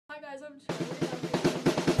Hi guys, I'm Charlie.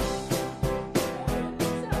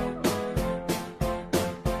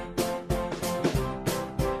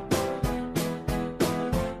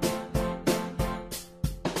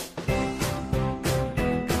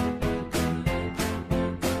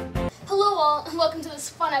 Hello all, and welcome to this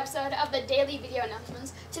fun episode of the Daily Video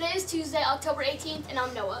Announcements. Today is Tuesday, October 18th, and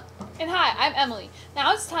I'm Noah. And hi, I'm Emily.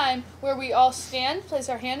 Now it's time where we all stand, place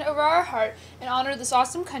our hand over our heart, and honor this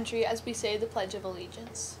awesome country as we say the Pledge of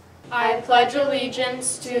Allegiance. I pledge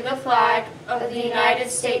allegiance to the flag of the United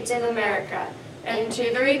States of America, and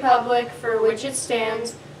to the republic for which it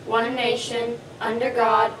stands, one nation, under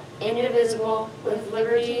God, indivisible, with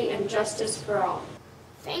liberty and justice for all.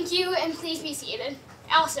 Thank you, and please be seated.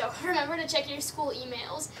 Also, remember to check your school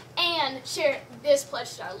emails and share this Pledge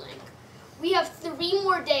Star link. We have 3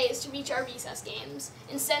 more days to reach our recess games,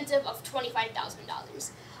 incentive of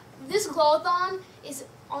 $25,000. This glow-a-thon is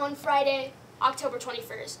on Friday, October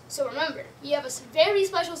 21st. So remember, we have a very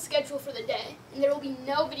special schedule for the day, and there will be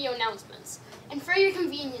no video announcements. And for your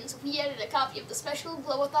convenience, we added a copy of the special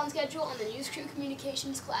glow-a-thon schedule on the News Crew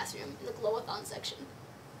Communications classroom in the glow-a-thon section.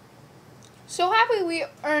 So happy we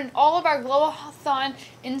earned all of our glow-a-thon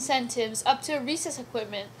incentives up to recess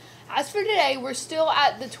equipment. As for today, we're still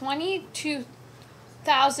at the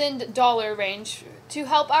 $22,000 range to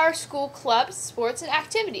help our school clubs, sports, and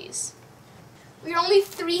activities. We're only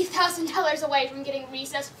 $3,000 away from getting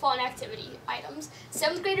recess fun activity items.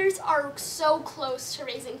 7th graders are so close to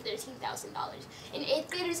raising $13,000, and 8th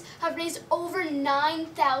graders have raised over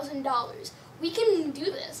 $9,000. We can do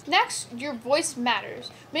this. Next, your voice matters.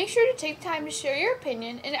 Make sure to take time to share your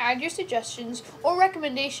opinion and add your suggestions or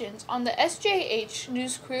recommendations on the SJH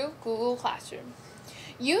News Crew Google Classroom.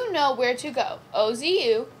 You know where to go,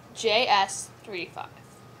 WSJH-TV.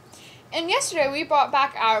 And yesterday we brought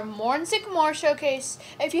back our More and Sycamore showcase.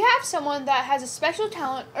 If you have someone that has a special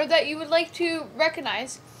talent or that you would like to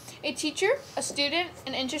recognize, a teacher, a student,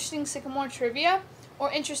 an interesting Sycamore trivia,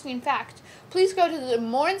 or interesting fact, please go to the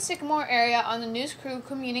More and Sycamore area on the News Crew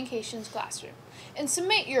Communications classroom and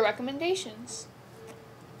submit your recommendations.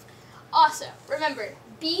 Also, remember,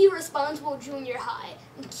 be responsible junior high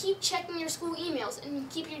and keep checking your school emails and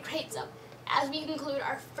keep your grades up as we conclude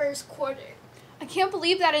our first quarter. I can't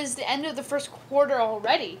believe that is the end of the first quarter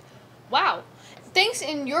already. Wow. Thanks,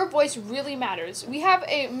 and your voice really matters. We have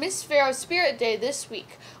a Miss Pharaoh Spirit Day this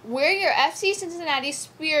week. Wear your FC Cincinnati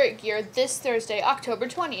Spirit gear this Thursday, October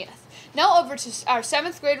 20th. Now over to our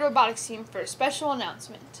 7th grade robotics team for a special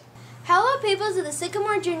announcement. Hello peoples of the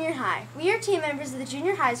Sycamore Junior High. We are team members of the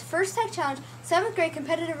Junior High's First Tech Challenge 7th grade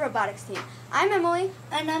competitive robotics team. I'm Emily.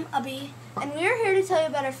 And I'm Abhi. And we are here to tell you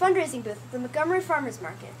about our fundraising booth at the Montgomery Farmers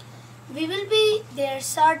Market. We will be there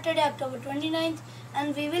Saturday, October 29th,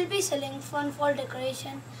 and we will be selling fun fall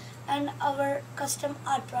decoration and our custom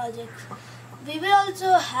art projects. We will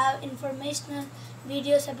also have informational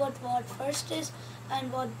videos about what FIRST is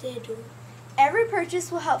and what they do. Every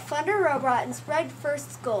purchase will help fund our robot and spread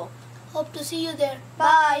FIRST's goal. Hope to see you there.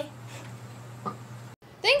 Bye!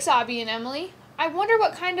 Thanks, Abby and Emily. I wonder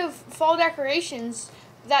what kind of fall decorations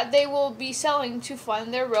that they will be selling to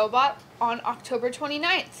fund their robot on October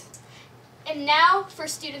 29th. And now for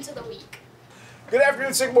Students of the Week. Good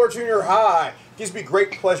afternoon, Sycamore Junior High. It gives me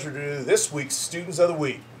great pleasure to do this week's Students of the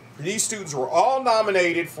Week. These students were all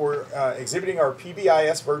nominated for exhibiting our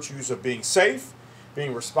PBIS virtues of being safe,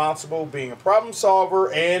 being responsible, being a problem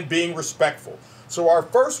solver, and being respectful. So our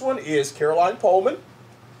first one is Caroline Pullman,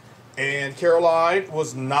 and Caroline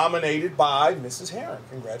was nominated by Mrs. Herron.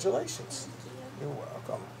 Congratulations. You're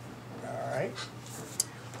welcome. All right.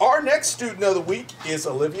 Our next Student of the Week is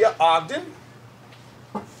Olivia Ogden.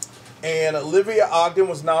 And Olivia Ogden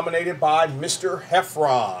was nominated by Mr.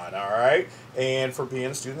 Heffron, all right, and for being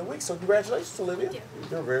a Student of the Week. So congratulations, Olivia. Thank you.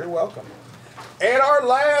 You're very welcome. And our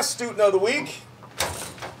last Student of the Week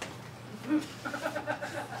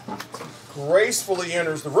gracefully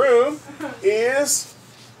enters the room is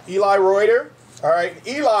Eli Reuter. All right,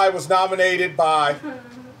 Eli was nominated by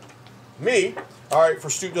me, all right, for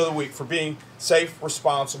Student of the Week for being safe,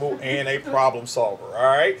 responsible, and a problem solver,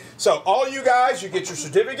 all right? So all you guys, you get your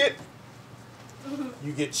certificate.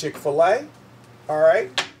 You get Chick-fil-A, all right?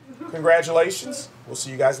 Congratulations. We'll see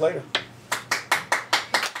you guys later.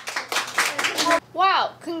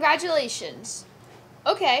 Wow, congratulations.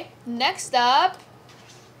 Okay, next up,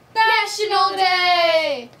 National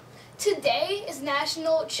Day! Today is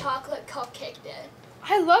National Chocolate Cupcake Day.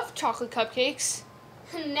 I love chocolate cupcakes.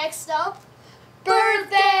 Next up,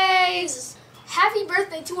 birthdays! Happy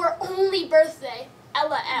birthday to our only birthday,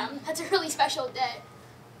 Ella M. That's a really special day.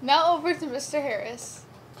 Now over to Mr. Harris.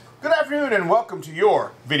 Good afternoon and welcome to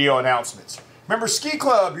your video announcements. Remember, Ski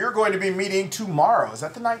Club, you're going to be meeting tomorrow. Is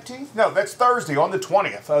that the 19th? No, that's Thursday on the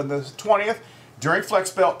 20th. On the 20th, during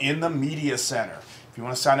Flex Bell in the Media Center. If you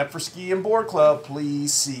want to sign up for Ski and Board Club,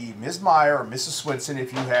 please see Ms. Meyer or Mrs. Swinson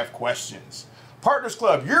if you have questions. Partners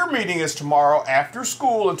Club, your meeting is tomorrow after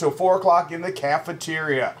school until 4 o'clock in the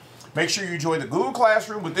cafeteria. Make sure you join the Google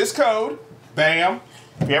Classroom with this code, BAM.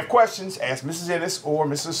 If you have questions, ask Mrs. Ennis or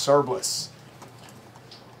Mrs. Serbliss.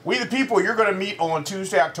 We the People, you're going to meet on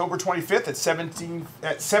Tuesday, October 25th at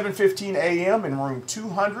 7:15 a.m. in room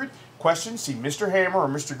 200. Questions, see Mr. Hammer or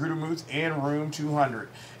Mr. Gudermuth in room 200.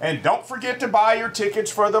 And don't forget to buy your tickets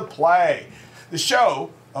for the play. The show,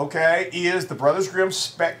 okay, is the Brothers Grimm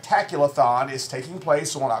Spectaculathon. Is taking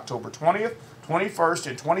place on October 20th, 21st,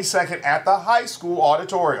 and 22nd at the high school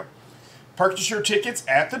auditorium. Purchase your tickets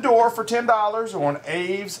at the door for $10 on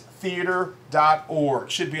avestheater.org.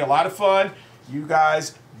 Should be a lot of fun. You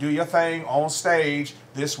guys do your thing on stage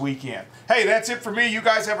this weekend. Hey, that's it for me. You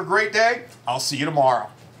guys have a great day. I'll see you tomorrow.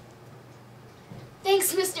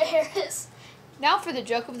 Thanks, Mr. Harris. Now for the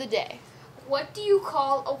joke of the day. What do you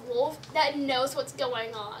call a wolf that knows what's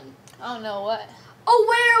going on? I don't know what. A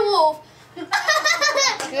werewolf!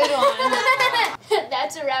 Good one.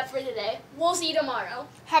 That's a wrap for today. We'll see you tomorrow.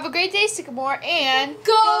 Have a great day, Sycamore, and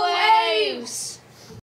Go Aves!